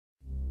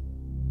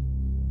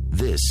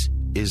This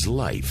is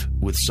Life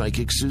with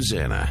Psychic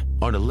Suzanna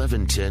on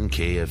 1110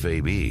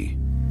 KFAB.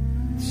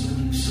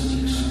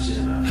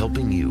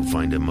 Helping you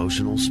find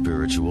emotional,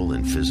 spiritual,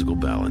 and physical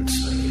balance.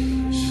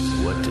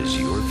 What does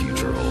your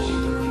future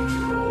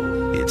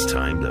hold? It's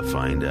time to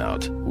find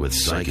out with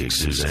Psychic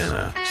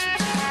Suzanna.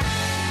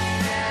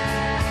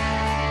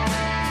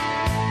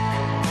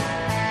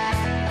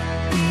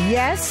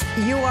 Yes,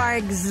 you are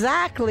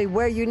exactly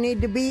where you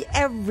need to be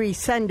every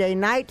Sunday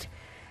night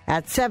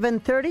at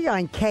 7:30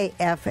 on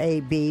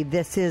KFAB.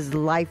 This is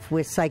Life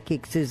with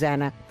Psychic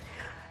Suzanna.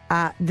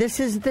 This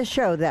is the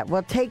show that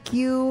will take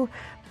you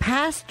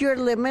past your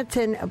limits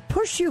and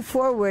push you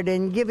forward,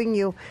 and giving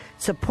you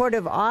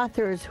supportive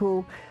authors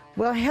who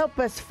will help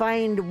us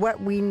find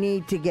what we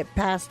need to get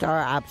past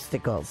our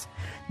obstacles.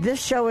 This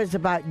show is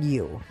about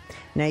you.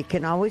 Now, you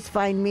can always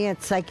find me at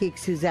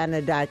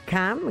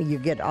PsychicSuzanna.com. You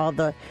get all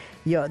the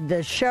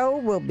show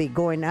will be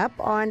going up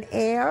on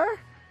air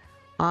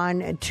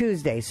on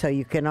Tuesday, so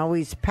you can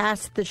always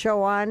pass the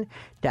show on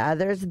to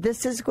others.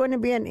 This is going to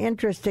be an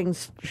interesting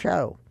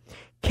show.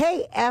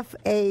 KFAB.com.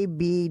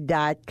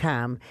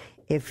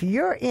 If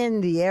you're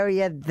in the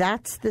area,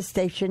 that's the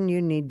station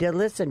you need to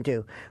listen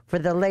to for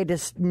the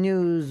latest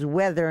news,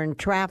 weather, and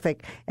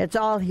traffic. It's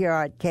all here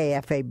at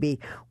KFAB.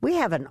 We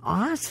have an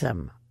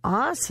awesome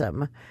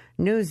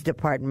news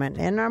department,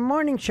 and our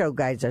morning show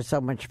guys are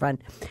so much fun.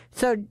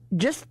 So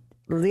just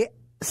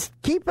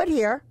keep it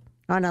here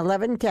on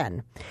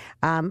 1110.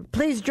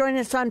 Please join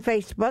us on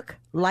Facebook,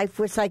 Life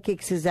with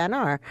Psychic Suzanna,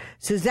 or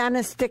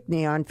Susanna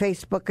Stickney on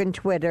Facebook and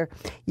Twitter.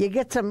 You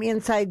get some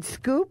inside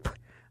scoop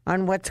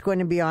on what's going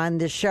to be on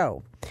the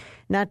show.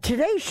 Now,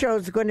 today's show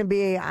is going to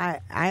be,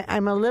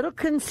 I'm a little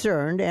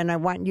concerned, and I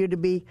want you to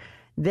be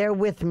there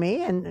with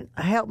me and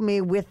help me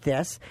with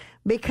this,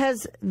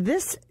 because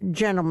this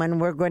gentleman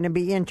we're going to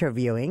be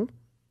interviewing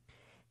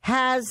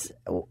has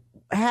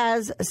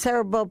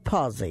cerebral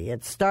palsy.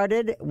 It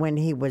started when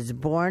he was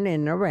born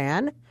in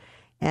Iran,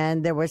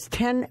 and there was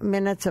 10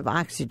 minutes of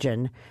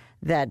oxygen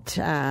that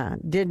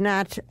did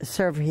not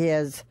serve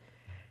his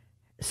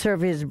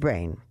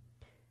brain.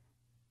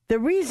 The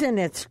reason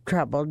it's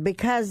troubled,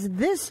 because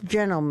this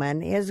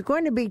gentleman is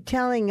going to be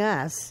telling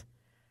us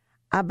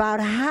about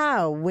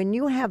how, when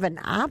you have an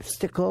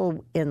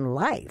obstacle in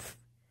life,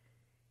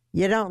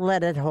 you don't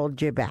let it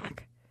hold you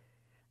back.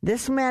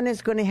 This man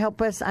is going to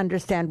help us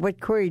understand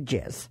what courage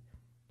is.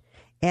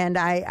 And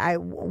I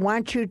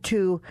want you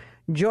to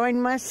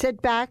join us,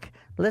 sit back,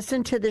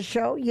 listen to the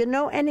show. You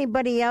know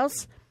anybody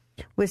else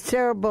with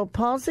cerebral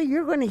palsy?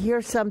 You're going to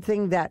hear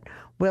something that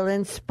will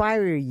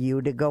inspire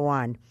you to go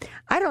on.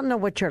 I don't know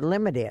what your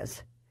limit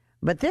is,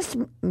 but this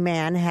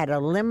man had a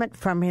limit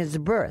from his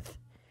birth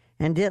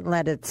and didn't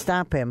let it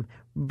stop him.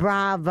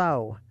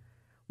 Bravo.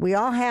 We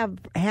all have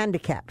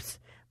handicaps,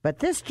 but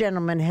this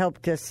gentleman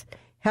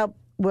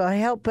will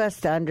help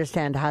us to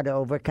understand how to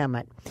overcome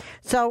it.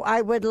 So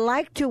I would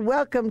like to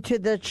welcome to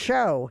the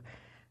show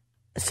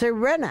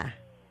Sourena.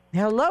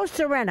 Hello,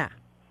 Sourena.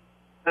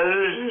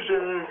 Hello,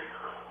 Susanna.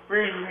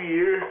 Rich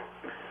here.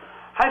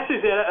 Hi,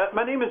 Susanna.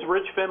 My name is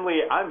Rich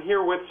Finley. I'm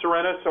here with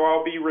Sourena, so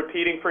I'll be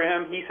repeating for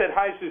him. He said,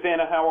 "Hi,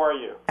 Susanna. How are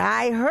you?"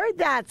 I heard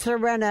that,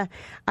 Sourena.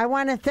 I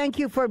want to thank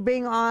you for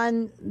being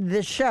on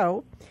the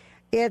show.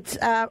 It's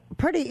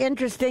pretty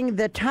interesting.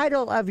 The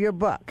title of your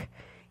book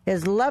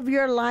is Love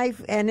Your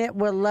Life and It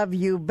Will Love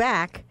You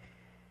Back.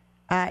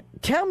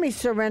 Tell me,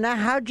 Sourena,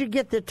 how'd you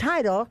get the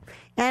title?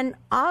 And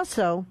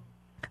also,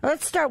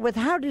 let's start with,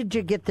 how did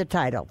you get the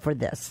title for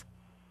this?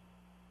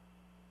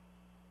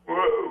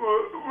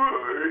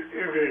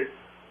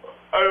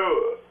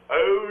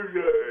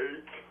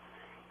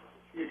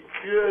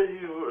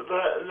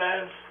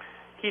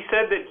 He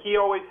said that he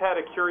always had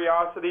a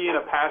curiosity and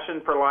a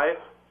passion for life.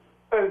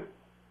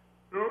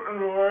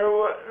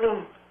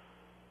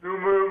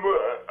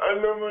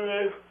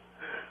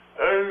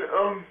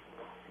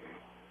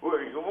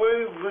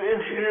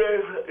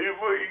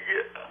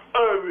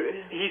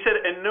 He said,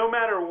 and no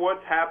matter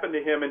what's happened to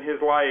him in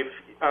his life,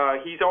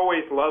 he's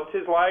always loved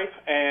his life,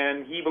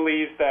 and he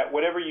believes that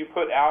whatever you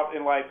put out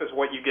in life is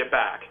what you get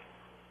back.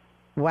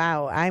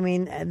 Wow. I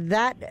mean,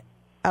 that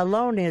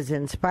alone is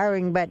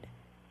inspiring, but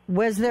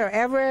was there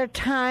ever a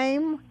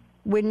time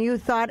when you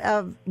thought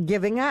of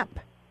giving up?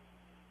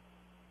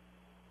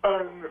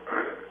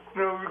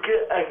 No,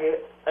 I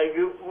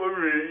get bored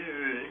really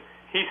easily.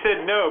 He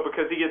said no,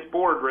 because he gets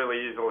bored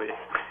really easily.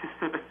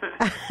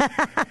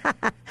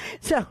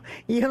 So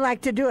you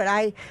like to do it.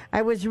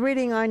 I was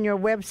reading on your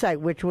website,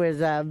 which was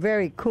a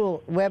very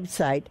cool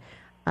website.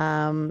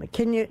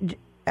 Can you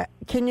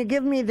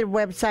give me the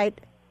website?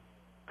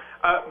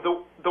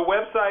 The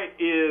website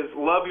is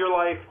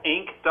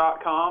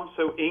loveyourlifeinc.com.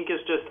 So Inc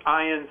is just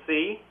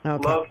INC.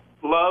 Okay.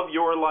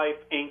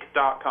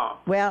 Loveyourlifeinc.com.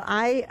 Well,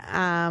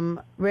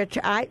 Rich,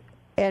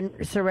 and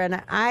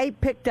Sourena, I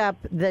picked up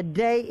The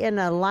Day in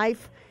a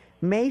Life,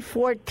 May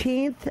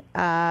 14th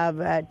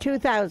of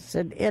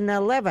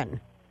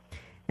 2011.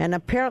 And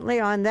apparently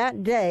on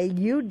that day,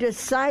 you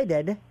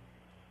decided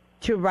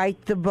to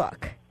write the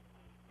book.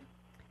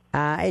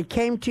 It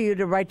came to you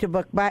to write the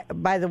book.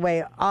 By the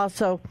way,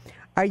 also,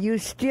 are you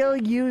still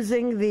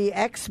using the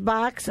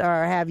Xbox,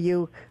 or have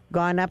you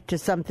gone up to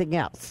something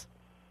else?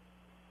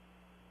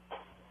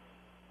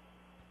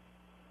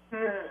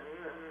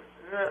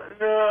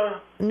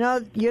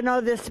 No, you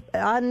know, this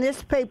on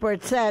this paper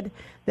it said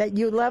that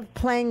you love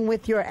playing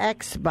with your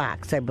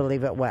Xbox, I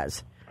believe it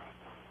was.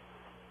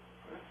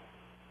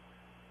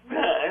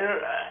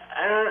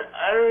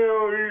 I don't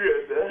know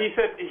what you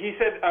said. He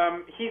said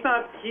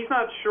he's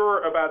not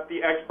sure about the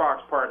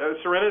Xbox part.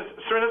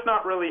 Sorena's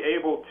not really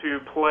able to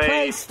play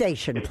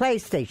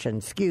PlayStation.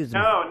 Excuse me.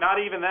 No, not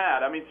even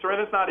that. I mean,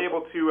 Sorena's not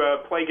able to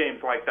play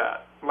games like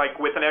that, like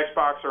with an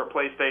Xbox or a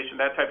PlayStation,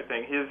 that type of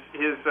thing. His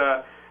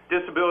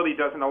disability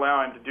doesn't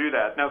allow him to do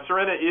that. Now,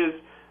 Sourena is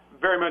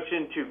very much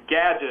into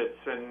gadgets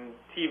and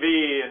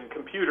TV and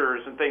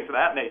computers and things of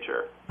that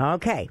nature.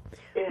 Okay.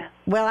 Yeah.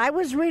 Well, I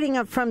was reading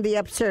up from the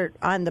upsert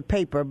on the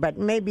paper, but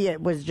maybe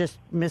it was just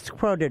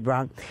misquoted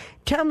wrong.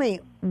 Tell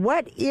me,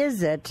 what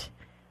is it?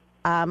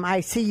 I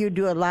see you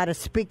do a lot of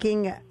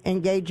speaking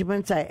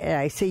engagements.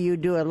 I see you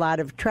do a lot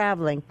of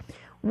traveling.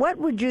 What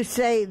would you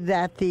say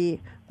that the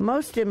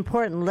most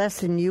important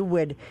lesson you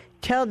would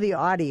tell the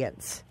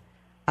audience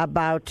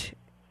about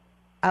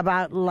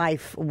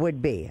life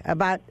would be,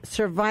 about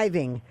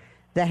surviving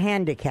the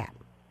handicap?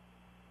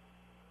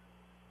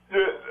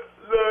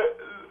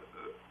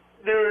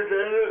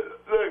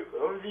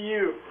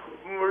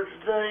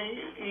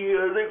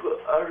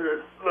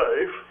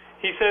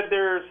 He said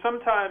there's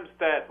sometimes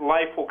that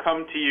life will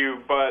come to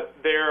you, but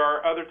there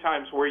are other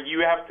times where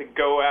you have to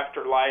go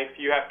after life.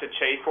 You have to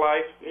chase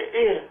life.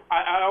 Yeah.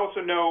 I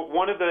also know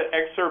one of the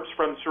excerpts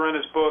from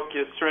Sorena's book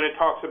is Sourena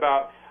talks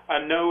about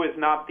a no is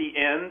not the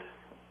end.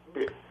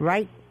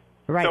 Right.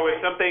 So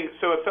if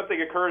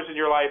something occurs in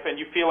your life and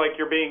you feel like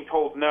you're being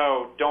told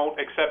no, don't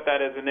accept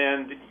that as an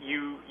end.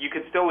 You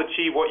can still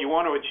achieve what you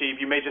want to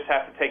achieve. You may just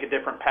have to take a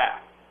different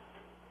path.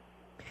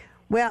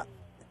 Well,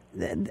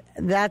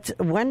 that's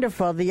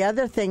wonderful. The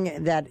other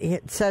thing that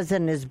it says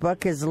in his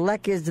book is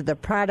luck is the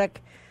product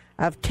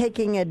of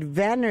taking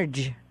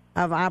advantage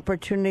of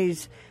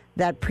opportunities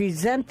that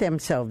present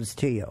themselves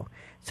to you.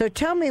 So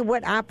tell me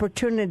what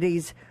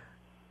opportunities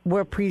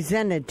were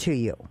presented to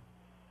you.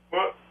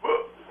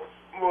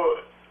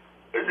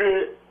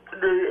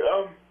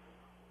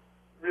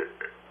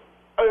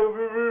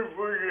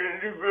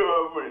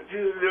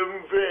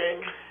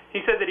 He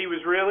said that he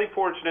was really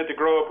fortunate to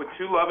grow up with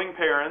two loving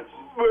parents.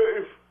 But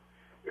if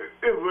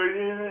I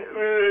didn't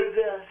realize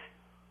that,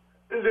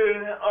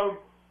 then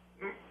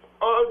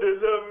all the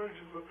love is.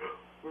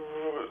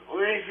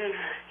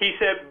 He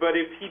said, but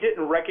if he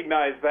didn't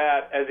recognize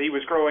that as he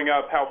was growing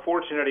up, how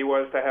fortunate he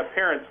was to have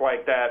parents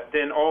like that,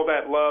 then all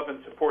that love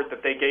and support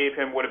that they gave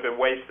him would have been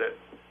wasted.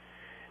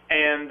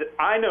 And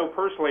I know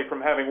personally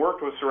from having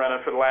worked with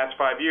Sourena for the last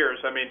 5 years,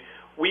 I mean,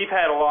 we've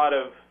had a lot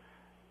of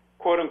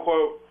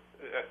quote-unquote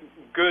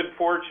good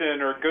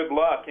fortune or good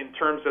luck in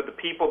terms of the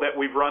people that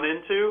we've run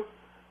into,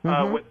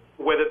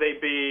 whether they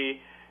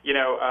be,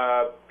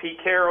 Pete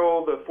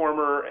Carroll, the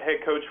former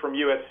head coach from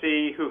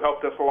USC, who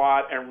helped us a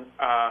lot and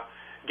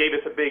gave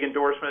us a big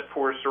endorsement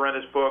for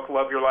Sorena's book,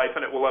 Love Your Life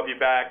and It Will Love You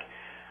Back.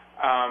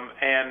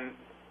 And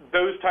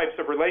those types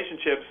of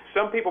relationships,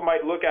 some people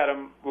might look at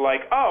them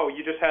like, oh,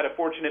 you just had a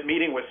fortunate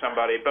meeting with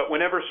somebody. But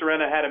whenever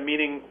Sourena had a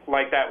meeting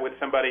like that with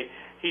somebody,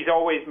 he's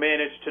always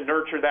managed to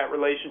nurture that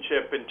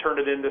relationship and turn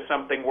it into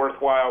something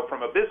worthwhile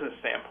from a business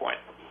standpoint.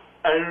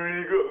 I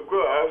really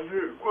go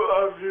after.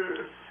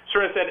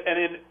 Sourena said, and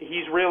then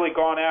he's really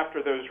gone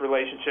after those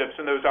relationships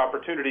and those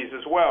opportunities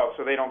as well,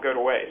 so they don't go to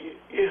waste.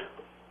 Yeah.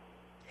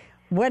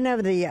 One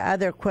of the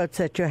other quotes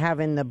that you have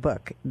in the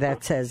book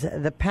that says,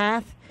 the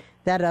path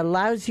that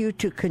allows you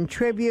to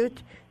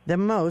contribute the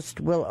most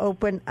will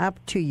open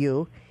up to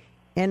you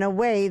in a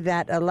way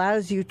that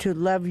allows you to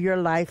love your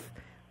life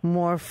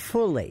more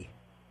fully.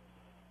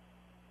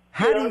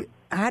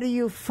 How do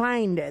you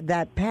find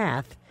that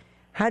path?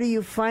 How do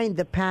you find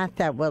the path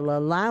that will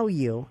allow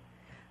you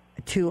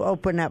to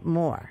open up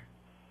more?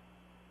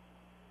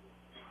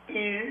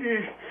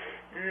 You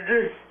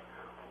just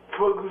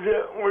focus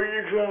on what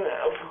you're trying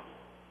to.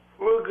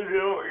 Focus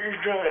on what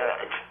you're trying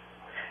to.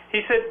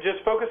 He said,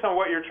 just focus on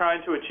what you're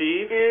trying to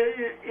achieve.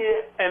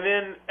 Yeah. And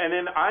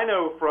then I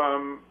know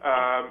from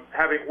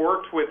having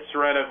worked with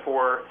Sourena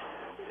for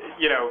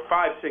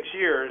 5-6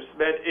 years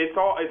that it's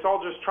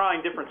all just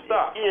trying different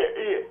stuff.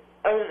 Yeah.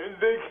 I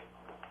think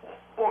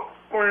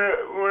when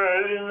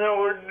I didn't know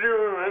what to do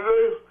in my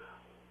life,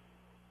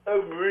 I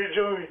was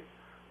appreciative.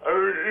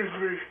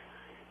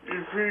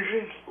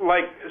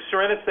 Like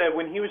Sourena said,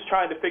 when he was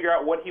trying to figure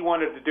out what he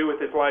wanted to do with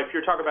his life,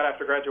 you're talking about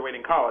after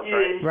graduating college,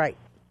 right? Right.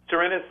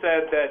 Sourena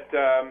said that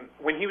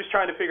when he was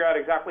trying to figure out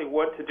exactly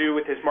what to do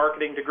with his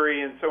marketing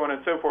degree and so on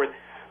and so forth,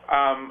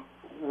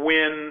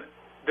 when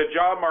the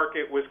job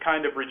market was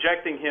kind of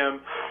rejecting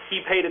him,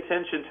 he paid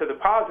attention to the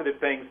positive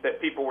things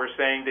that people were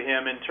saying to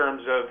him in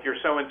terms of, you're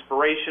so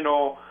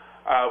inspirational.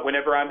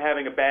 Whenever I'm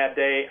having a bad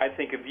day, I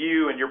think of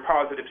you and your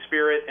positive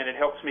spirit, and it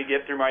helps me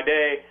get through my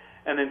day.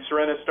 And then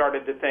Sourena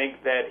started to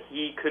think that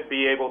he could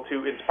be able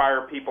to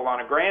inspire people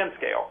on a grand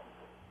scale.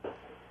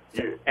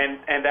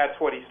 And that's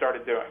what he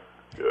started doing.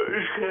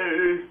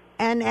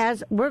 And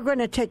as we're going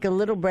to take a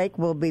little break,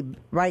 we'll be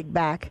right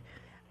back.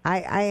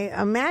 I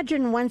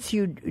imagine once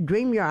you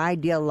dream your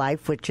ideal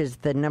life, which is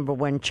the number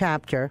one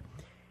chapter,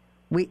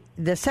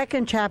 the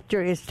second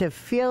chapter is to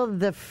feel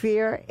the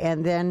fear,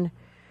 and then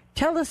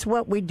tell us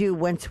what we do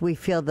once we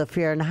feel the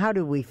fear and how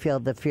do we feel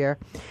the fear.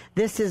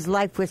 This is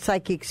Life with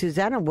Psychic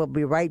Suzanna. We'll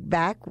be right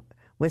back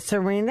with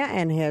Sourena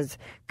and his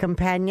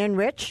companion,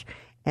 Rich.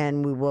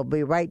 And we will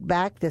be right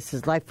back. This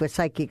is Life with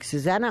Psychic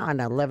Suzanna on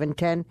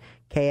 1110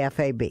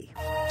 KFAB.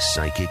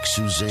 Psychic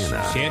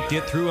Suzanna. Can't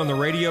get through on the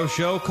radio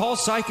show? Call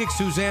Psychic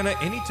Suzanna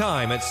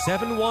anytime at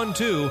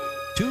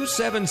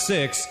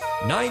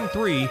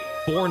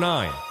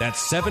 712-276-9349.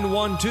 That's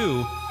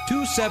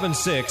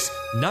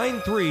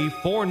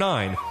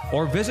 712-276-9349.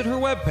 Or visit her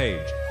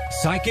webpage,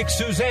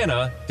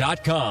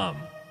 PsychicSuzanna.com.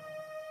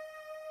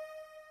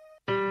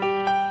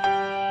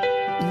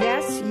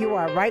 Yes, you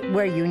are right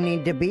where you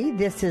need to be.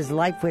 This is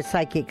Life with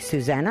Psychic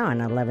Suzanna on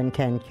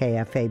 1110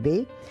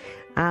 KFAB.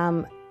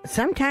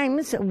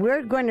 Sometimes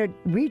we're going to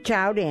reach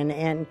out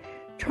and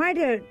try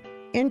to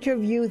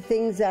interview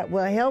things that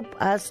will help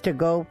us to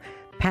go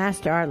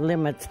past our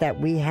limits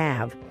that we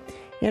have.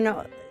 You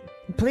know,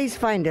 please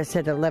find us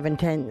at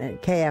 1110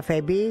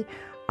 KFAB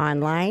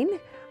online.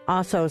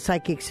 Also,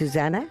 Psychic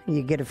Suzanna.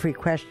 You get a free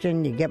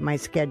question. You get my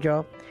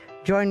schedule.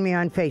 Join me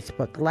on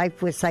Facebook,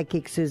 Life with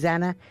Psychic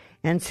Suzanna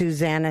and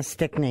Susanna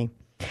Stickney.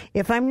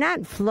 If I'm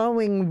not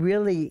flowing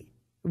really,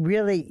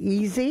 really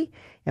easy,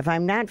 if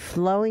I'm not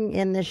flowing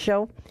in the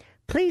show,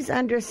 please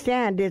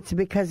understand it's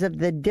because of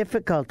the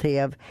difficulty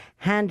of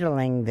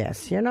handling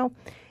this. You know,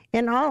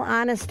 in all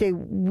honesty,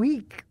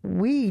 we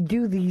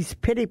do these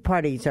pity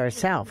parties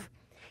ourselves.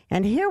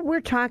 And here we're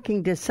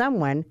talking to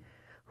someone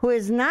who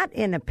is not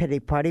in a pity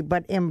party,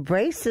 but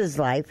embraces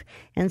life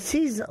and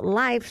sees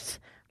life's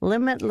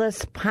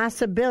limitless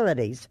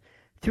possibilities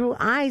through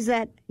eyes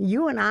that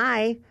you and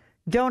I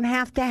don't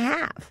have to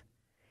have.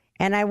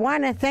 And I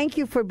want to thank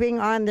you for being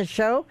on the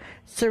show,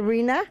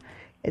 Sourena,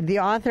 the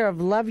author of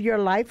Love Your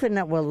Life and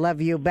It Will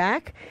Love You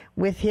Back.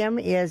 With him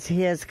is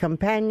his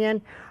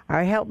companion,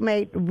 our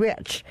helpmate,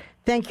 Rich.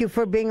 Thank you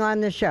for being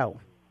on the show.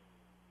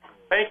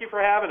 Thank you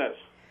for having us.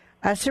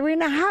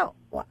 Sourena, how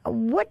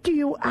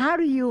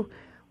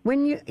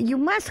when you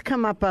must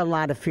come up a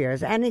lot of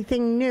fears,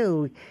 anything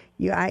new,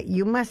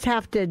 you must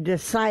have to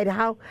decide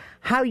how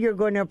you're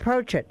going to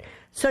approach it.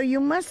 So you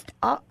must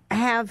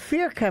have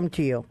fear come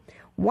to you.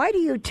 Why do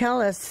you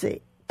tell us to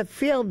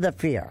feel the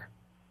fear?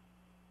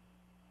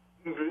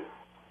 If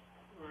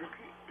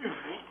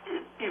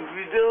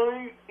you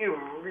don't,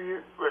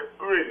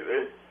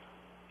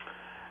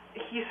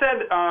 He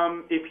said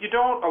if you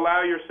don't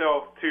allow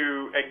yourself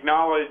to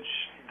acknowledge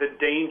the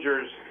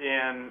dangers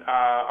in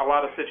a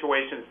lot of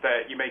situations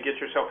that you may get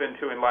yourself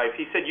into in life,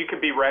 he said you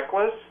could be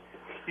reckless.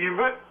 You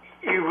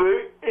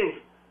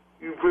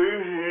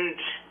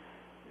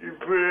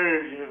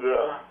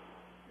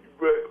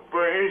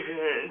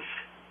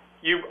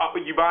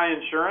buy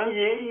insurance?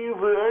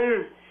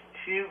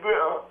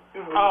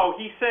 Oh,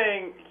 he's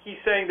saying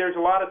there's a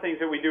lot of things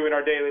that we do in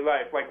our daily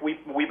life. Like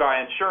we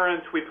buy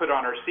insurance, we put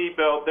on our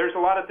seatbelt. There's a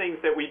lot of things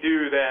that we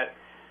do that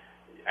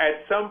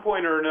at some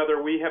point or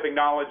another we have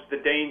acknowledged the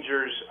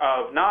dangers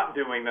of not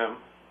doing them,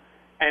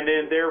 and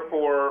then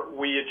therefore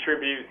we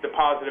attribute the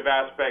positive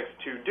aspects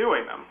to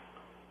doing them.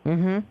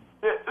 Mm-hmm.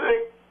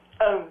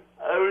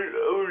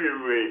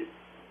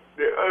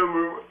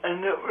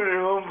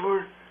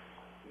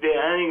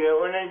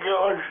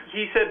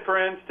 He said, for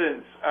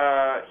instance,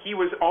 he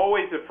was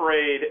always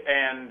afraid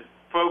and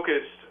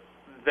focused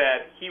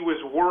that he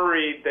was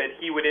worried that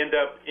he would end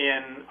up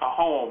in a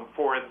home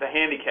for the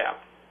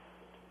handicapped.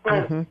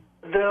 Mm-hmm.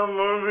 That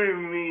motivated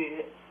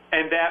me.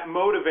 And that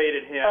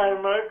motivated him. I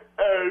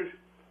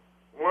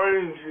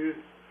wanted to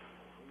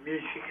be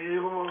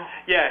successful.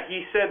 Yeah,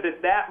 he said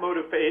that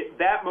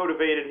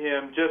motivated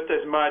him just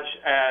as much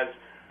as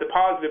the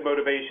positive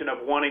motivation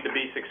of wanting to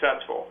be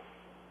successful.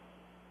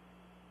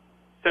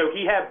 So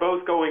he had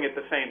both going at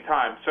the same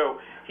time.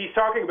 So he's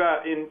talking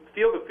about in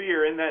Feel the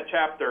Fear in that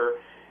chapter,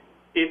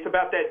 it's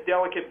about that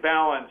delicate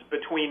balance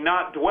between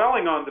not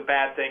dwelling on the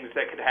bad things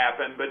that could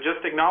happen, but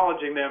just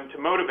acknowledging them to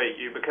motivate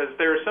you, because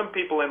there are some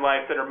people in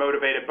life that are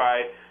motivated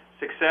by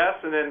success,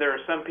 and then there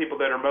are some people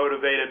that are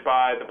motivated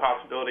by the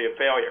possibility of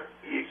failure.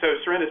 So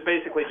Sourena is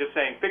basically just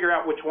saying, figure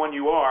out which one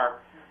you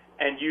are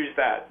and use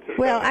that.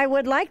 Well, I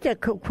would like to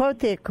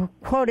quote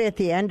at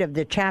the end of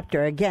the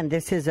chapter. Again,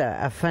 this is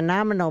a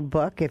phenomenal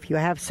book. If you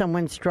have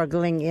someone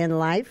struggling in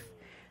life,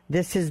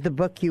 this is the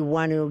book you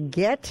want to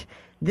get.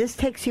 This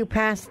takes you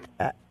past,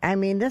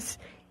 this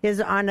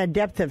is on a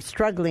depth of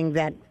struggling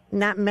that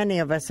not many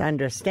of us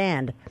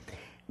understand.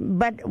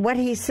 But what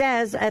he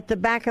says at the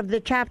back of the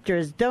chapter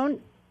is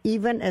don't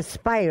even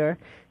aspire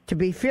to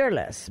be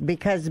fearless,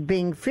 because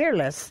being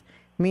fearless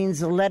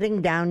means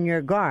letting down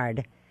your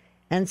guard.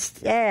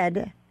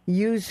 Instead,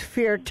 use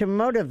fear to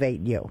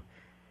motivate you.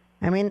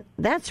 I mean,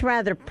 that's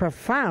rather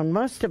profound.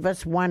 Most of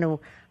us want to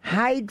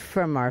hide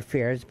from our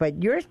fears,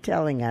 but you're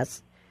telling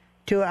us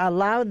to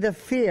allow the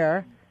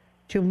fear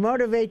to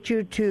motivate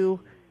you to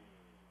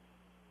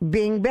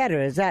being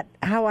better. Is that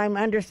how I'm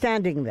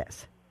understanding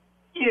this?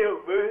 Yeah,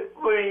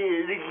 but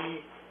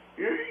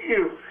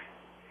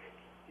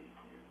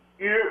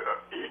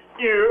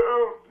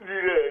you're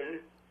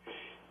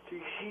to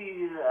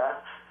see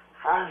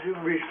how to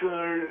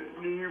respond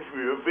to your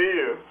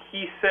fear.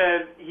 He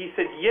said,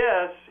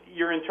 yes,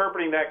 you're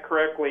interpreting that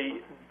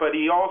correctly, but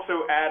he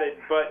also added,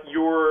 but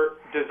your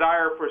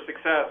desire for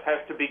success has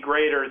to be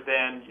greater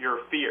than your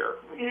fear.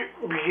 Yeah,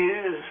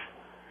 because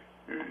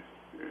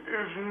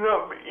if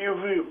not, your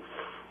fear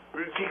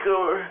will take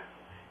over.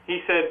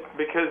 He said,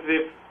 because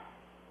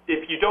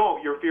if you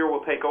don't, your fear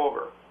will take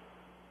over.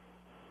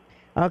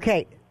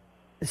 Okay,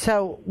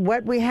 so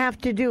what we have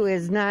to do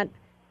is not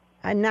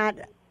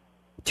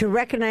to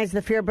recognize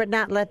the fear, but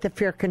not let the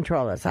fear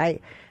control us.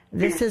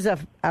 This is a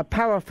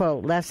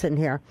powerful lesson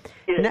here.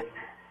 Yeah.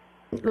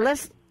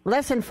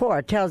 Lesson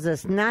 4 tells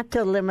us not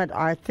to limit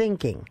our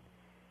thinking.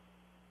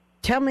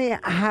 Tell me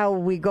how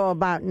we go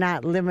about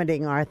not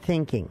limiting our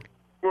thinking.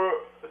 Well,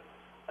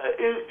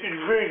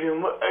 it's very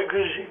simple. I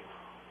could see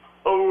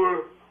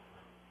over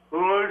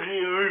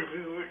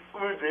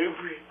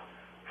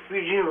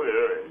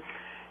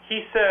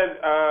He said,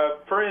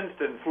 for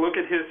instance, look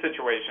at his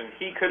situation.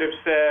 He could have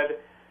said,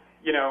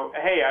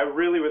 hey, I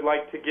really would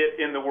like to get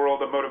in the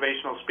world of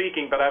motivational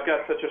speaking, but I've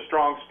got such a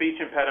strong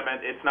speech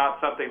impediment, it's not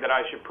something that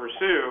I should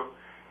pursue.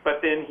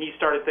 But then he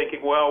started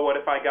thinking, well, what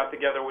if I got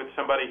together with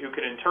somebody who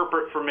could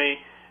interpret for me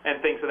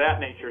and things of that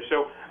nature?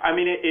 So, I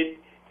mean, it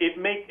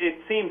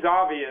seems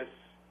obvious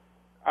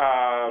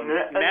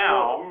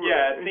now.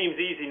 Yeah, it seems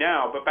easy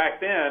now. But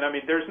back then, I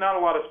mean, there's not a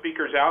lot of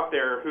speakers out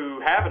there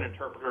who have an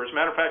interpreter. As a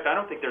matter of fact, I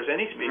don't think there's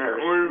any speakers,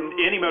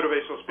 any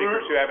motivational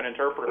speakers who have an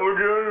interpreter. We're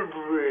doing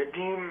a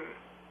team.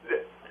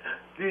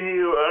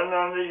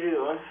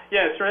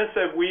 Yeah, Sourena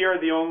said we are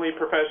the only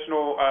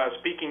professional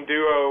speaking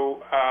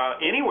duo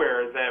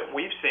anywhere that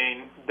we've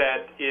seen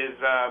that is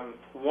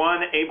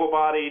one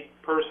able-bodied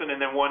person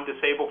and then one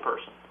disabled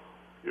person.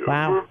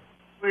 Wow.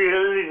 We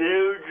have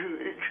disabled to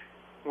it.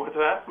 What's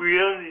that? We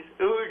have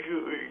disabled to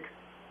it.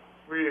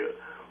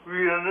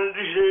 We are not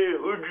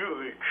disabled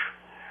to it.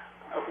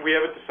 We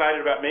haven't decided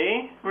about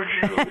me?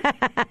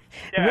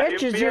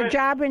 Rich, is your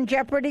job in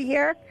jeopardy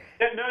here?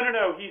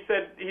 No. He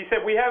said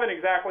we haven't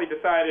exactly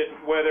decided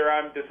whether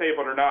I'm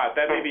disabled or not.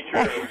 That may be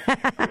true.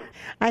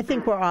 I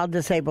think we're all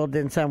disabled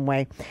in some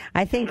way.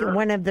 I think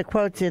one of the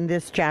quotes in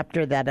this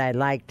chapter that I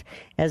liked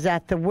is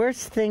that the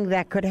worst thing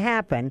that could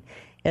happen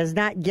is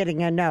not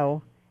getting a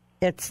no.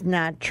 It's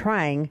not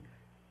trying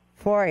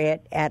for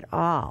it at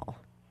all.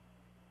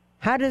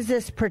 How does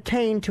this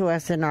pertain to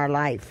us in our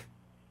life?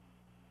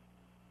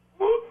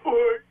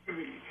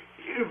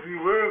 If you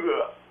were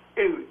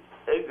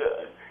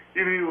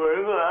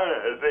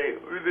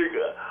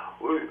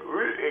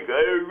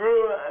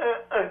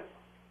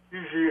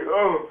you say,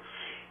 oh,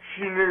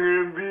 she's not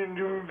going to be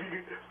into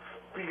it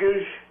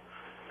because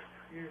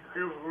you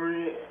give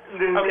me.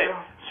 Okay,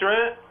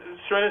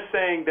 Sorena's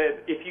saying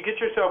that if you get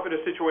yourself in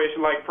a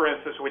situation like, for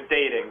instance, with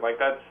dating, like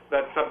that's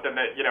something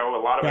that, a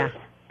lot of us,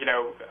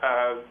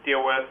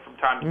 deal with from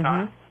time to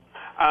time.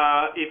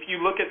 If you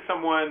look at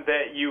someone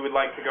that you would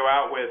like to go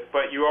out with,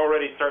 but you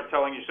already start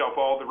telling yourself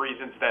all the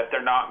reasons that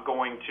they're not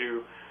going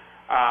to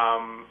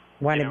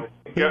want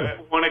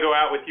to go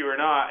out with you or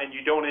not, and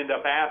you don't end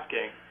up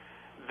asking,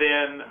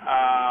 then,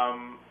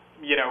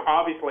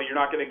 obviously you're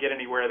not going to get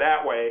anywhere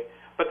that way.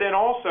 But then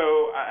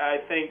also, I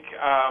think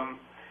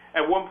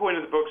at one point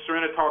in the book,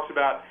 Sourena talks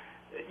about,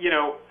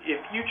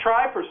 if you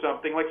try for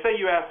something, like say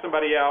you ask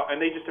somebody out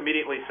and they just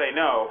immediately say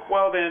no,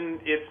 well, then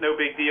it's no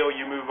big deal.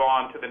 You move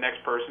on to the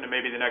next person, and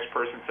maybe the next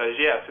person says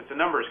yes. It's a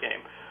numbers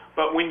game.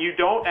 But when you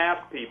don't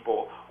ask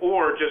people,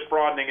 or just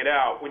broadening it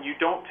out, when you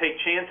don't take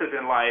chances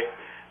in life,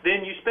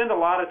 then you spend a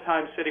lot of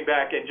time sitting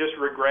back and just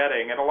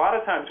regretting. And a lot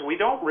of times we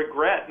don't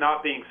regret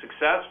not being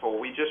successful.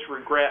 We just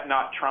regret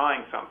not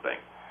trying something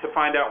to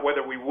find out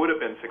whether we would have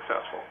been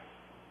successful.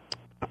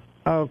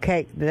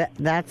 Okay,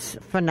 that's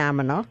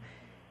phenomenal.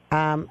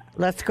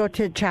 Let's go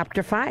to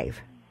Chapter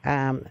 5.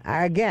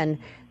 Again,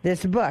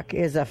 this book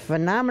is a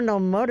phenomenal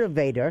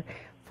motivator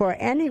for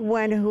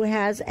anyone who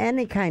has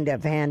any kind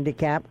of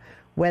handicap,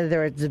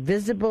 whether it's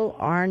visible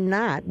or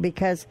not,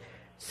 because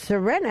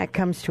Sourena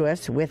comes to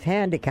us with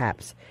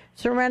handicaps.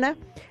 Sourena,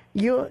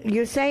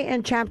 you say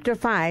in Chapter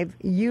 5,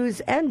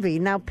 use envy.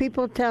 Now,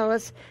 people tell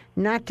us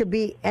not to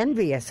be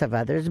envious of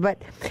others,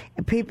 but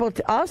people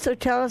also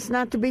tell us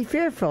not to be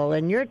fearful,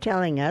 and you're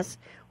telling us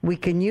we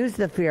can use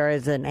the fear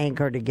as an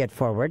anchor to get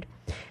forward.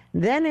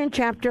 Then in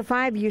Chapter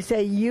 5, you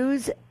say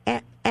use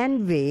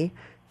envy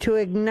to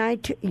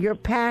ignite your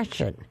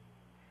passion.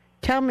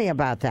 Tell me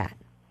about that.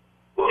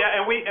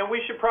 Yeah, and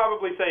we should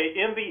probably say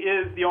envy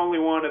is the only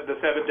one of the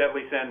 7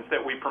 deadly sins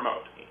that we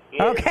promote.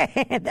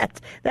 Okay,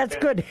 that's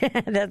good.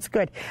 That's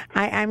good.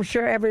 I'm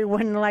sure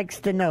everyone likes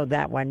to know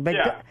that one.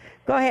 But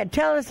go ahead,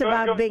 tell us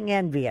about being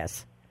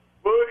envious.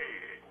 Well,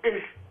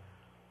 it's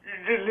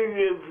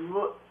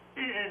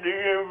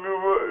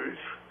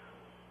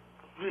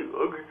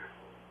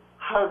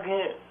How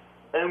can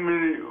I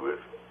meet with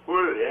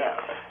what they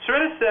have?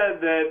 Sourena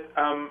said that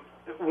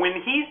when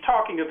he's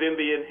talking of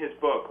envy in his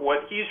book,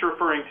 what he's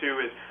referring to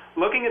is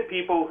looking at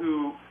people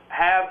who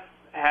have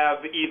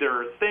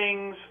either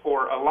things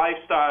or a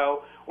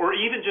lifestyle or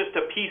even just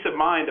a peace of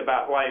mind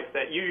about life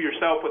that you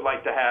yourself would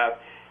like to have.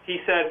 He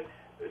said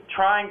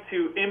trying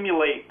to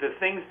emulate the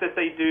things that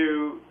they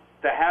do,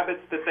 the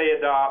habits that they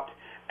adopt,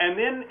 and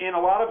then in a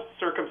lot of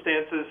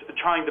circumstances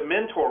trying to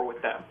mentor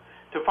with them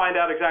to find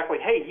out exactly,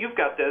 hey, you've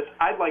got this,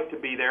 I'd like to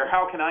be there,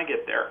 how can I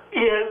get there?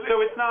 Yes.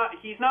 So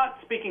he's not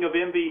speaking of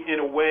envy in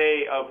a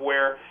way of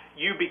where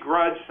you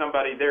begrudge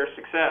somebody their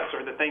success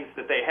or the things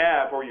that they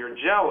have or you're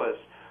jealous,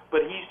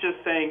 but he's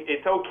just saying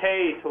it's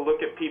okay to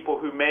look at people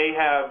who may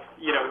have,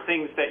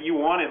 things that you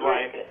want in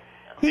life.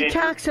 He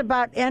talks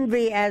about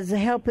envy as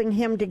helping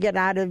him to get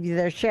out of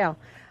their shell.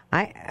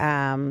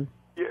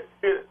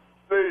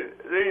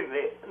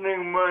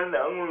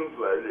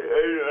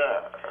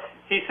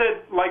 He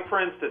said, like, for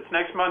instance,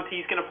 next month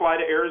he's going to fly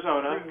to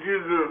Arizona.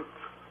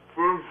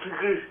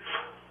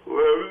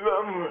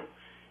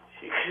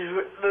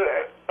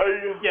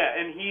 Yeah,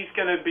 and he's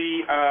going to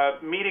be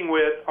meeting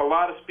with a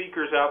lot of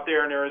speakers out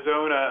there in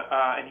Arizona,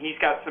 and he's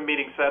got some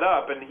meetings set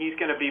up, and he's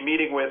going to be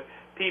meeting with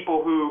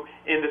people who,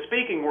 in the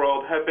speaking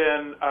world, have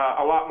been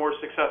a lot more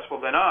successful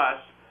than us,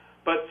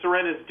 but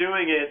Sourena's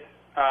doing it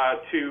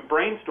to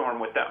brainstorm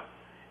with them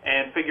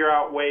and figure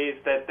out ways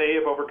that they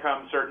have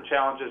overcome certain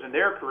challenges in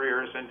their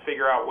careers and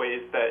figure out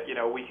ways that,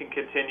 we can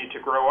continue to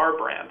grow our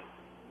brand.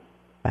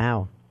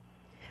 Wow.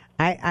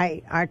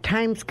 Our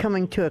time's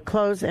coming to a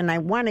close, and I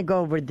want to go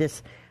over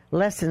this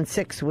lesson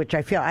 6, which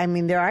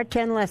there are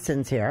 10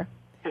 lessons here,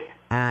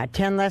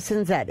 10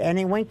 lessons that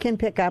anyone can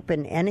pick up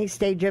in any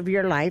stage of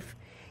your life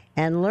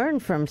and learn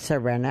from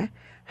Sourena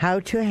how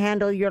to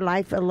handle your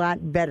life a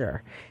lot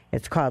better.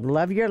 It's called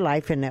Love Your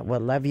Life, and it will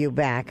love you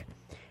back.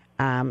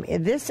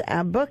 This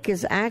book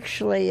is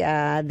actually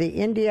the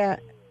India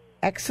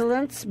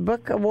Excellence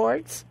Book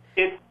Awards.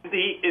 It's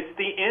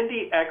the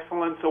Indie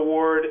Excellence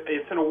Award.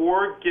 It's an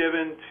award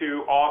given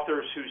to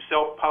authors who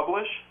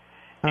self-publish.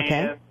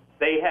 Okay. And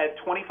they had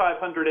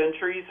 2,500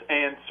 entries,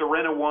 and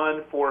Sourena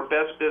won for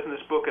Best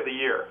Business Book of the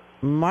Year.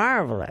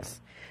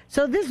 Marvelous.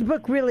 So this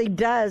book really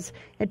does,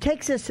 it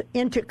takes us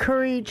into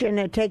courage, and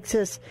it takes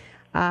us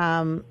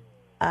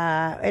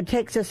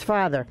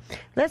farther.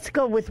 Let's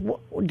go with,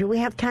 do we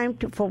have time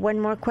for one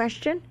more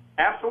question?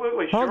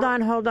 Absolutely, sure.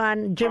 Hold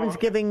on. Jim's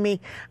giving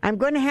me, I'm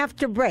going to have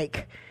to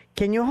break.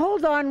 Can you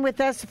hold on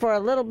with us for a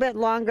little bit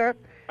longer?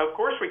 Of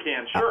course we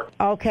can, sure.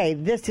 Okay,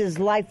 this is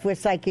Life with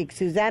Psychic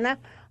Suzanna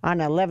on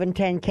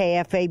 1110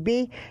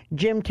 KFAB.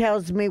 Jim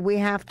tells me we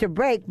have to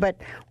break, but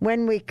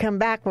when we come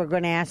back, we're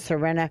going to ask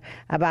Sourena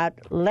about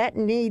let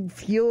need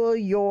fuel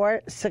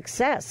your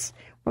success.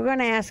 We're going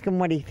to ask him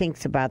what he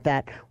thinks about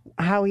that,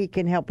 how he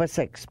can help us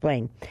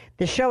explain.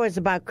 The show is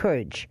about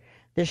courage.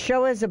 The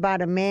show is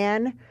about a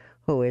man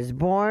who is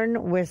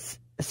born with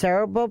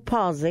cerebral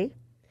palsy,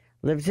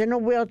 lives in a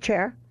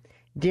wheelchair,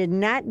 did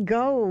not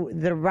go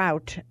the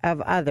route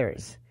of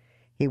others.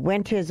 He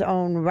went his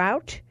own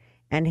route,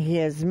 and he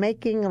is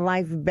making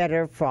life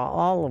better for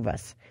all of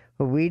us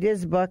who read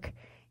his book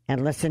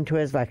and listen to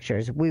his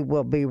lectures. We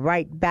will be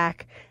right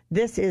back.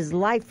 This is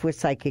Life with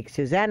Psychic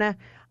Suzanna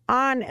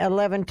on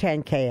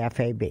 1110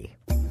 KFAB.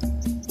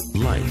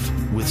 Life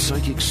with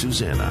Psychic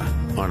Suzanna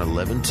on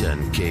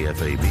 1110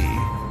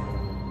 KFAB.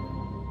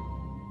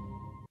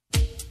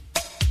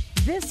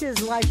 This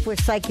is Life with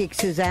Psychic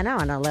Suzanna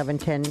on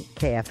 1110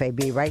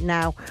 KFAB. Right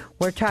now,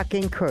 we're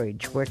talking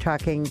courage. We're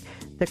talking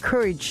the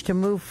courage to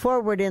move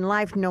forward in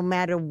life no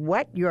matter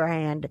what your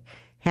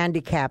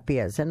handicap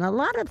is. And a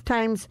lot of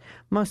times,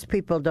 most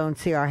people don't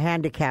see our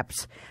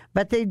handicaps,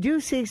 but they do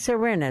see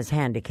Sourena's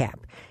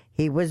handicap.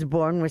 He was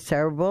born with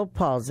cerebral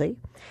palsy.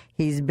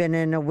 He's been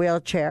in a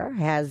wheelchair,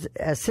 has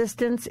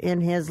assistance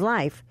in his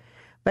life,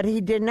 but he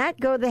did not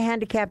go the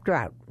handicapped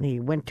route. He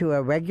went to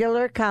a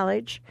regular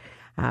college,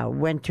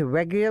 went to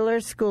regular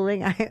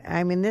schooling.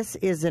 I mean, this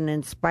is an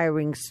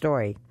inspiring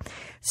story.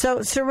 So,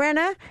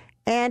 Sourena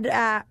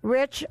and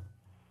Rich,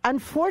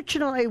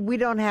 unfortunately, we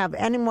don't have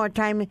any more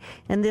time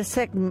in this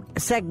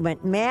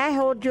segment. May I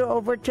hold you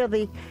over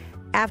till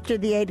after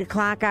the 8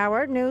 o'clock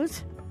hour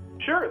news?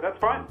 Sure, that's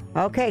fine.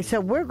 Okay,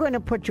 so we're going to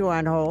put you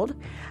on hold,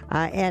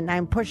 and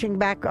I'm pushing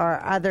back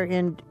our other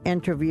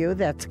interview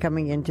that's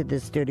coming into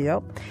the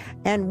studio,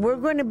 and we're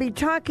going to be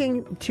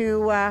talking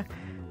to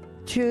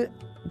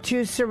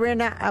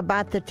Sourena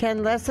about the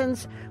 10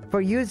 lessons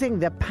for using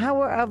the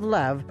power of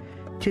love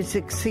to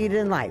succeed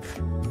in life.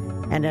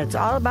 And it's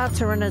all about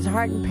Sourena's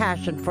heart and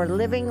passion for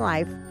living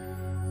life.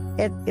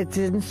 It's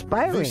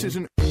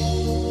inspiring.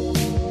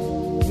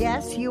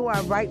 Yes, you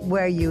are right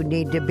where you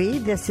need to be.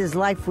 This is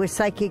Life with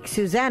Psychic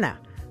Suzanna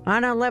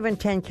on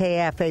 1110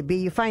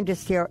 KFAB. You find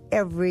us here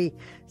every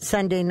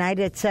Sunday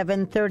night at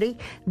 7:30.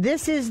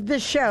 This is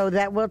the show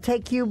that will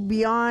take you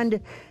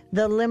beyond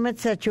the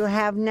limits that you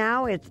have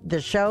now. It's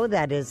the show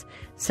that is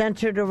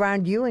centered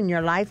around you and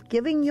your life,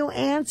 giving you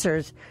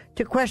answers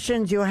to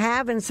questions you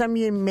have and some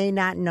you may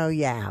not know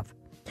you have.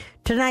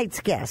 Tonight's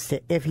guest,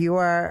 if you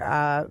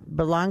are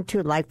belong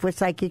to Life with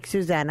Psychic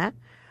Suzanna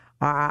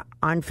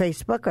on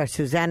Facebook, or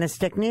Susanna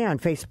Stickney on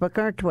Facebook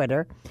or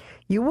Twitter,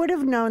 you would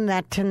have known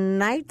that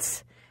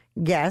tonight's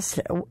guest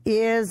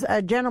is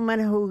a gentleman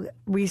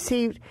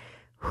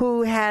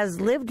who has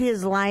lived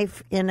his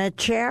life in a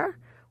chair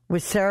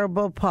with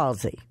cerebral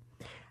palsy.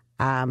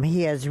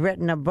 He has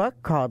written a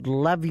book called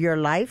Love Your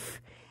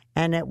Life,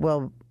 and it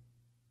will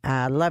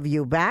love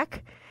you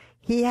back.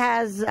 He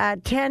has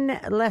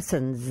 10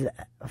 lessons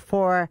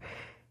for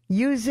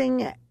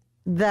using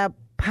the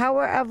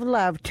power of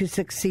love to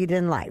succeed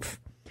in life.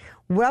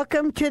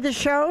 Welcome to the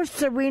show,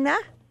 Sourena.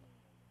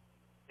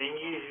 Thank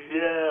you,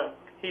 Susanna.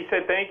 He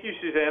said, thank you,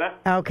 Susanna.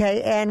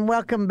 Okay, and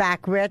welcome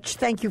back, Rich.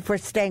 Thank you for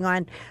staying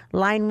on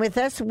line with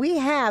us. We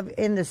have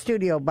in the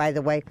studio, by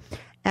the way,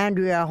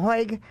 Andrea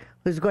Hoig,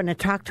 who's going to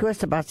talk to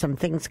us about some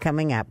things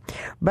coming up.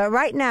 But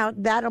right now,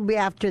 that'll be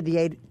after the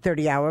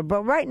 8:30 hour.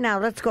 But right now,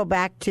 let's go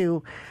back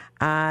to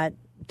our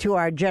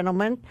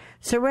gentleman.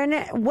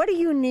 Sourena, what do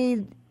you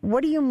mean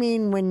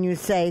when you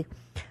say,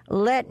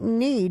 let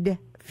need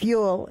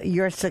fuel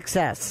your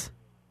success?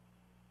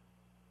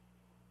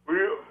 We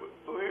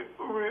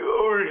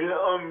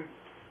always,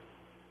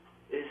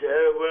 is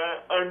that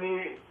what I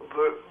need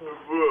before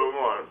I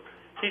want?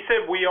 He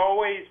said we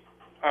always,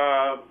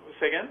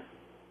 say again?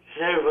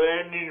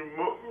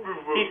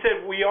 He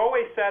said we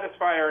always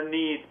satisfy our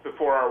needs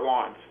before our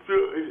wants.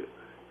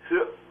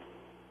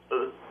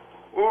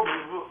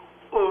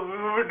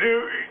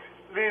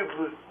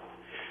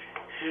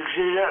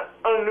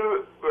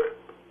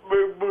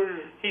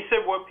 He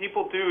said what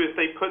people do is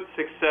they put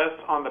success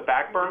on the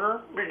back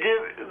burner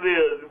because they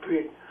have to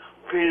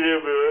pay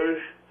their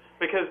bills.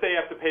 Because they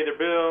have to pay their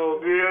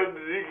bills. They have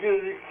to take care of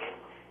their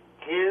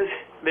kids.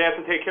 They have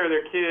to take care of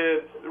their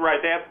kids.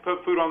 Right, they have to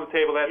put food on the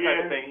table, that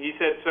type of thing. He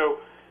said so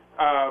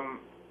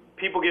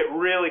people get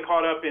really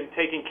caught up in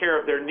taking care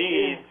of their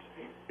needs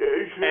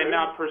and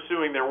not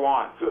pursuing their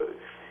wants. So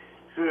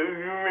if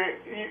you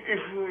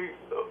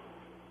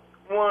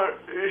want,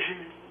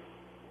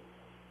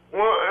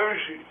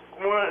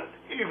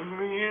 if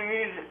you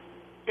need,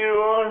 you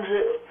want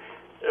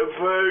a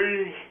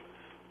priority.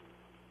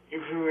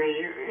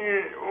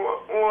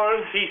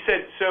 He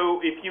said,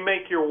 so if you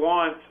make your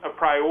wants a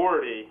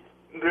priority,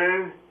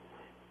 then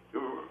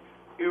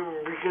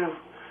it becomes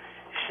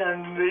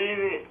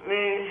something.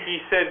 He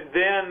said,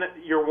 then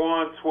your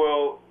wants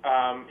will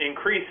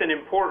increase in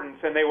importance,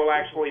 and they will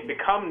actually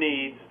become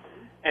needs,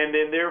 and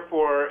then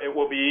therefore it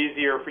will be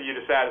easier for you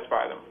to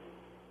satisfy them.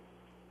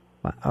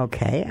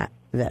 Okay,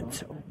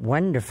 that's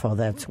wonderful.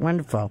 That's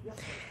wonderful.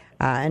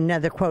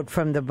 Another quote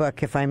from the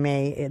book, if I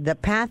may. The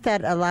path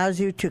that allows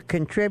you to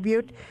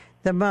contribute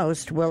the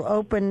most will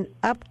open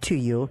up to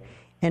you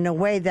in a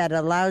way that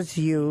allows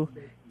you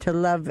to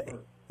love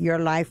your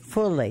life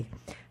fully.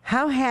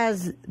 How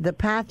has the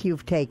path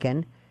you've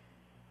taken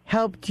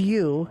helped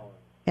you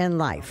in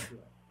life?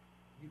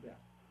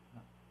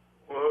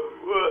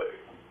 Well,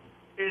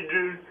 it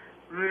is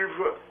a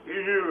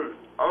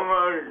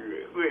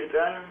great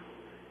time.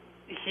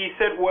 He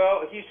said,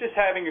 well, he's just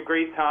having a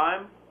great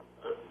time.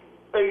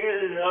 I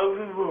get to help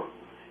people.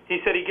 He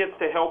said he gets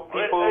to help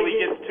people. He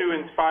gets to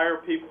inspire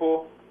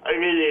people. I get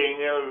to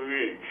hang out with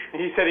Rich.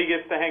 He said he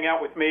gets to hang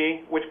out with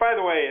me, which, by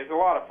the way, is a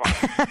lot of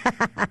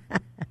fun.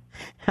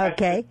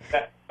 Okay.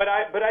 But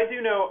I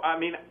do know. I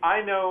mean,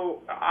 I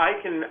know I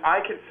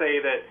could say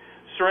that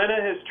Sourena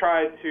has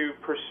tried to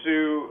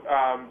pursue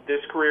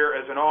this career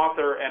as an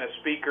author and a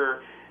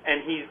speaker,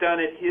 and he's done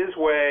it his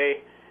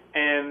way,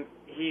 and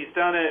he's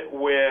done it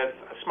with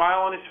a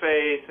smile on his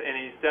face, and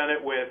he's done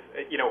it with,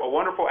 a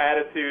wonderful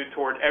attitude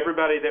toward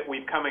everybody that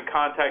we've come in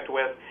contact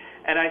with.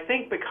 And I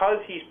think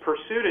because he's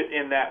pursued it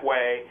in that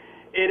way,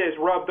 it has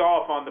rubbed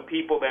off on the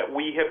people that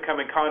we have come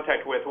in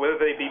contact with, whether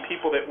they be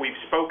people that we've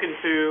spoken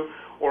to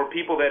or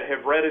people that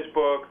have read his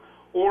book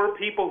or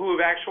people who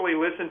have actually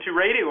listened to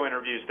radio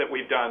interviews that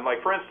we've done.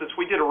 Like, for instance,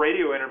 we did a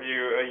radio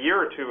interview a year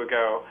or two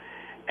ago,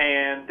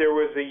 and there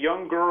was a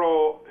young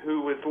girl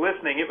who was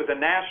listening. It was a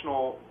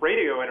national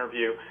radio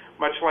interview,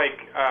 much like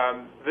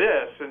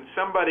this, and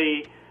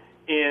somebody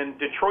in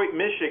Detroit,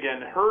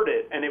 Michigan heard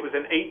it, and it was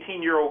an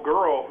 18-year-old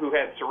girl who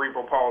had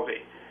cerebral palsy.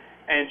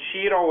 And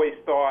she had always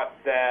thought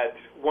that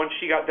once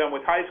she got done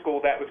with high school,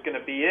 that was going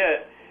to be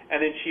it.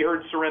 And then she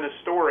heard Sorena's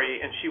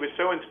story, and she was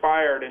so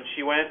inspired, and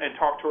she went and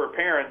talked to her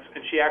parents,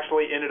 and she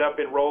actually ended up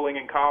enrolling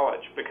in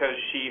college because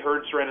she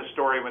heard Sorena's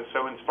story and was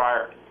so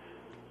inspired.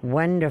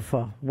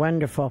 Wonderful,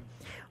 wonderful.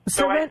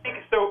 So I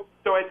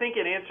think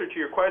in answer to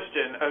your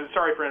question,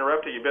 sorry for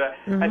interrupting you, but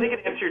I think in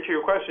answer to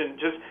your question,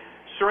 just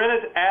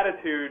Sorena's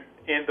attitude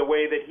and the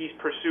way that he's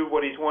pursued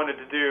what he's wanted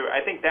to do, I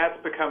think that's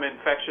become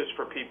infectious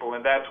for people,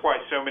 and that's why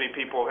so many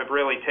people have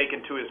really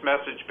taken to his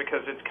message,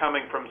 because it's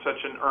coming from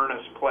such an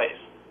earnest place.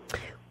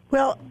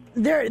 Well,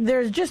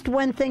 there's just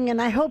one thing,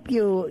 and I hope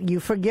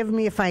you forgive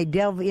me if I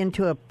delve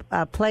into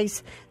a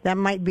place that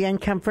might be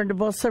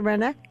uncomfortable,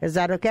 Sourena? Is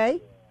that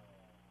okay?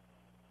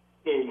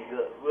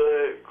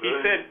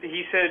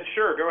 He said,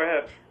 sure, go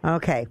ahead.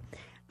 Okay.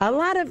 A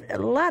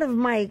lot of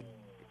my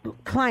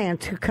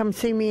clients who come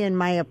see me in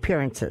my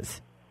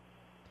appearances,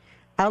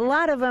 a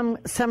lot of them,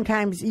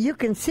 sometimes you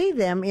can see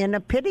them in a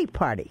pity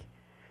party.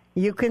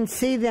 You can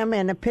see them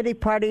in a pity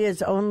party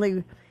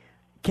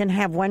can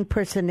have one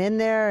person in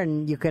there,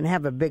 and you can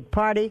have a big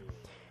party.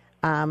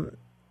 And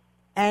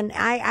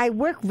I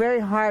work very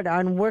hard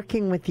on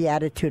working with the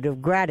attitude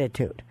of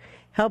gratitude,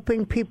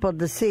 helping people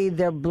to see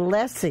their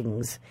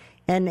blessings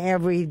in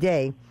every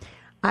day.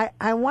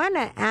 I want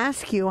to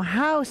ask you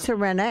how,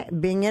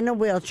 Sourena, being in a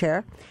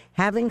wheelchair,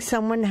 having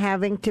someone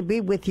having to be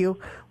with you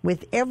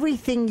with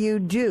everything you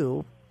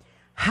do,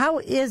 how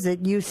is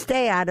it you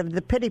stay out of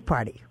the pity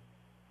party?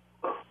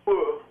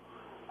 Well,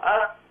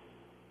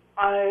 I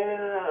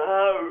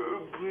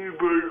have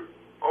people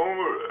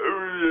almost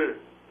every day.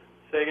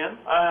 Say again?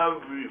 I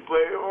have people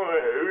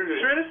almost every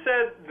day. Sourena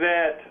said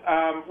that,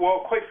 well,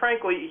 quite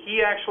frankly,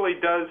 he actually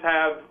does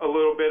have a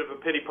little bit of a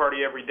pity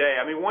party every day.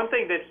 I mean, one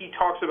thing that he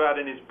talks about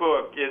in his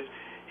book is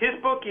his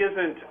book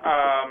isn't,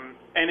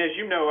 and as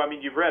you know, I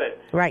mean, you've read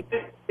it. Right.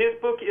 His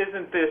book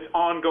isn't this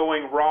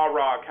ongoing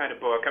rah-rah kind of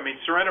book. I mean,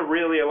 Sourena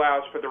really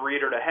allows for the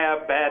reader to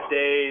have bad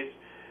days,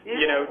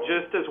 you know,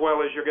 just as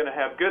well as you're going to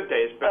have good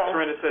days. But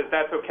Sourena says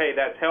that's okay,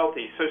 that's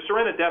healthy. So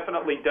Sourena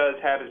definitely does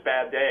have his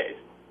bad days.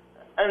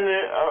 And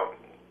then,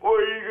 what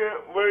are you gonna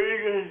do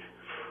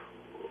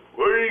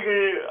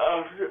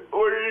after?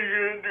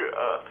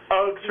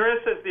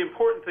 Sourena says the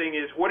important thing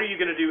is, what are you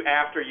going to do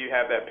after you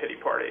have that pity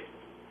party?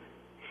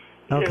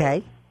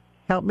 Okay.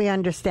 Help me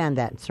understand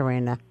that,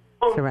 Sourena.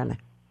 Sourena.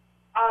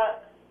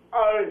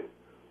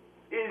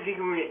 It takes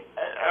me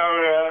an hour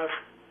and a half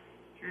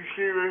to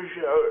shave and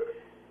shower.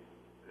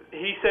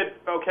 He said,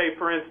 okay,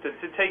 for instance,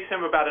 it takes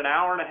him about an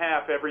hour and a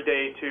half every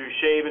day to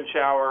shave and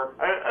shower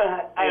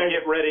and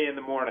get ready in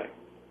the morning.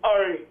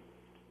 I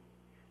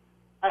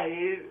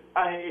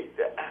hate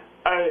that.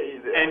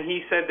 And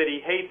he said that he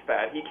hates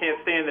that. He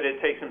can't stand that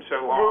it takes him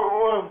so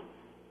long.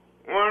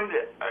 Once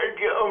I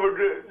get over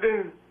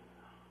this,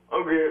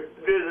 okay,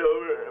 this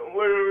over.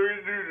 What do we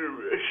do to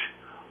this?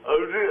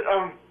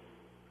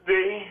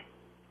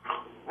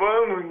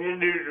 What am I going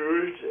to do to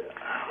this?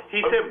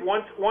 He said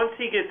once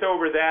he gets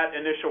over that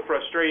initial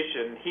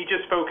frustration, he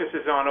just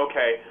focuses on,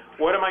 okay,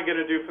 what am I going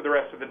to do for the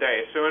rest of the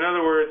day? So in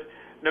other words,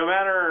 no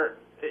matter,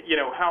 you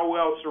know, how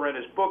well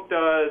Sourena's book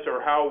does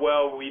or how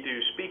well we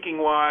do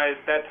speaking-wise,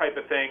 that type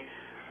of thing,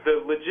 the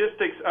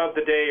logistics of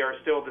the day are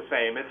still the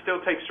same. It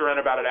still takes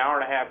Sourena about an hour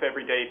and a half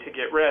every day to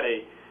get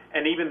ready.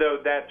 And even though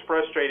that's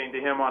frustrating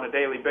to him on a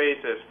daily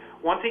basis,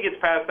 once he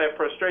gets past that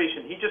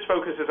frustration, he just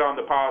focuses on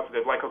the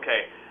positive, like,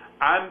 okay,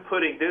 I'm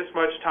putting this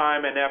much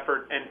time and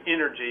effort and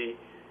energy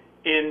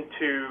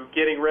into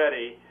getting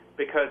ready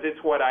because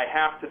it's what I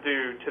have to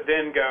do to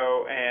then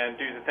go and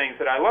do the things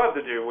that I love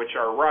to do, which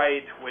are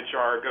write, which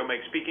are go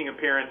make speaking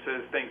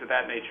appearances, things of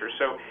that nature.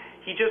 So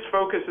he just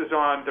focuses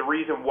on the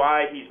reason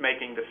why he's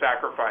making the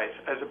sacrifice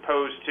as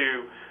opposed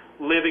to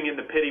living in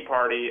the pity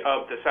party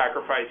of the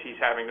sacrifice he's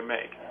having to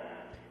make.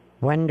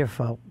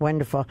 Wonderful,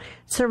 wonderful.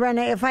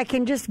 Sourena, if I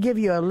can just give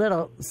you a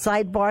little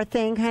sidebar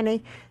thing,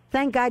 honey.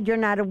 Thank God you're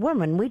not a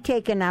woman. We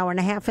take an hour and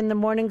a half in the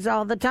mornings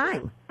all the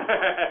time.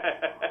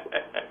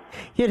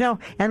 You know,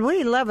 and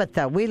we love it,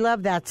 though. We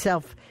love that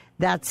self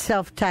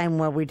time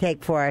where we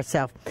take for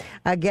ourselves.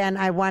 Again,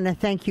 I want to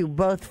thank you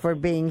both for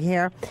being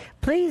here.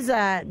 Please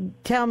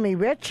tell me,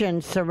 Rich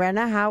and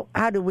Sourena,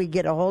 how do we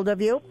get a hold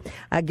of you?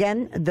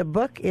 Again, the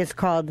book is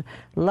called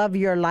Love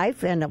Your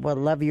Life, and it will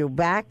love you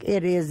back.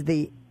 It is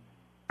the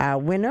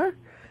winner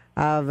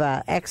of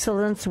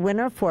Excellence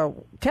winner for,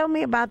 tell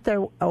me about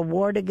the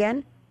award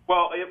again.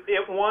 Well,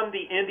 it won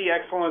the Indie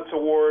Excellence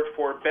Award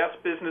for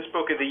Best Business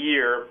Book of the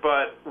Year,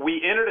 but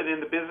we entered it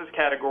in the business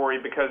category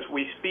because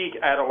we speak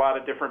at a lot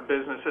of different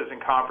businesses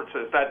and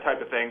conferences, that type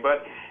of thing.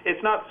 But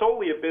it's not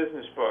solely a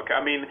business book.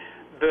 I mean,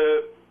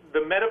 the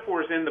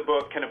metaphors in the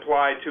book can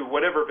apply to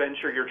whatever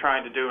venture you're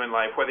trying to do in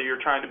life, whether you're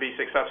trying to be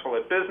successful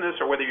at business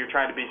or whether you're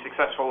trying to be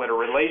successful in a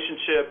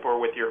relationship or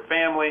with your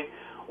family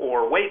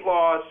or weight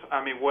loss.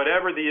 I mean,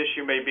 whatever the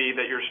issue may be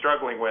that you're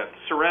struggling with.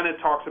 Sourena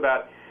talks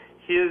about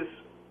his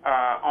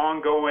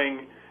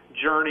ongoing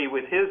journey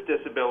with his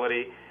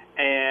disability,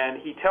 and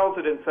he tells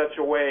it in such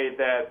a way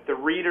that the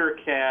reader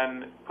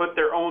can put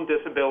their own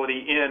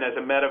disability in as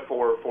a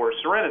metaphor for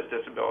Sourena's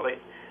disability,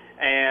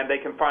 and they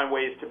can find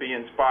ways to be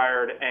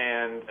inspired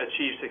and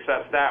achieve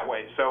success that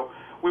way. So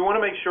we want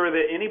to make sure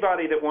that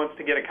anybody that wants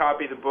to get a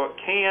copy of the book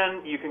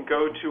can. You can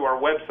go to our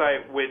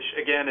website, which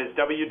again is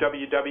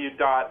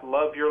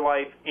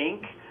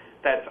www.loveyourlifeinc.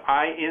 That's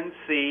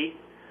INC,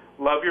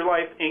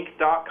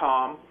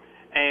 loveyourlifeinc.com.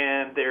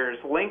 And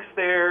there's links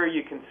there.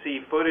 You can see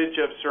footage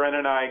of Sourena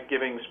and I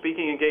giving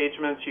speaking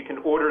engagements. You can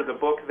order the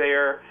book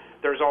there.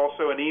 There's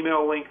also an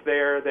email link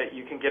there that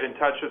you can get in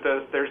touch with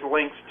us. There's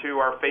links to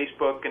our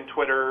Facebook and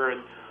Twitter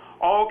and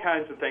all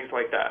kinds of things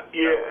like that.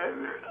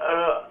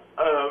 Yeah,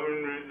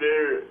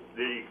 There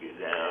you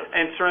get out.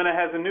 And Sourena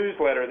has a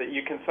newsletter that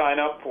you can sign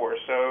up for.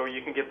 So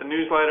you can get the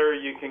newsletter,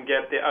 you can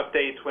get the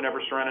updates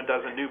whenever Sourena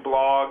does a new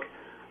blog,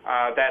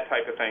 that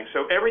type of thing.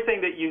 So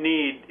everything that you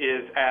need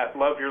is at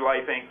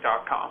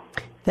loveyourlifeinc.com.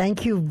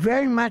 Thank you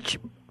very much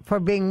for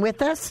being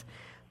with us.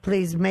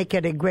 Please make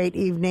it a great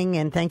evening,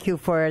 and thank you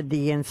for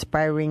the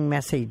inspiring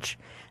message.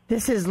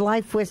 This is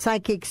Life with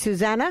Psychic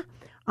Suzanna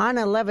on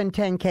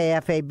 1110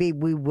 KFAB.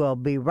 We will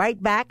be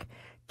right back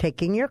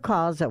taking your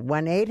calls at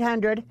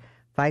 1-800-543-1110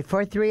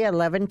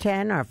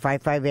 or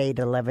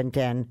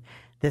 558-1110.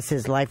 This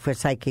is Life with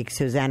Psychic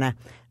Susanna,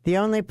 the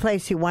only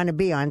place you want to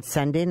be on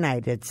Sunday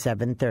night at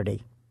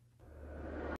 7:30.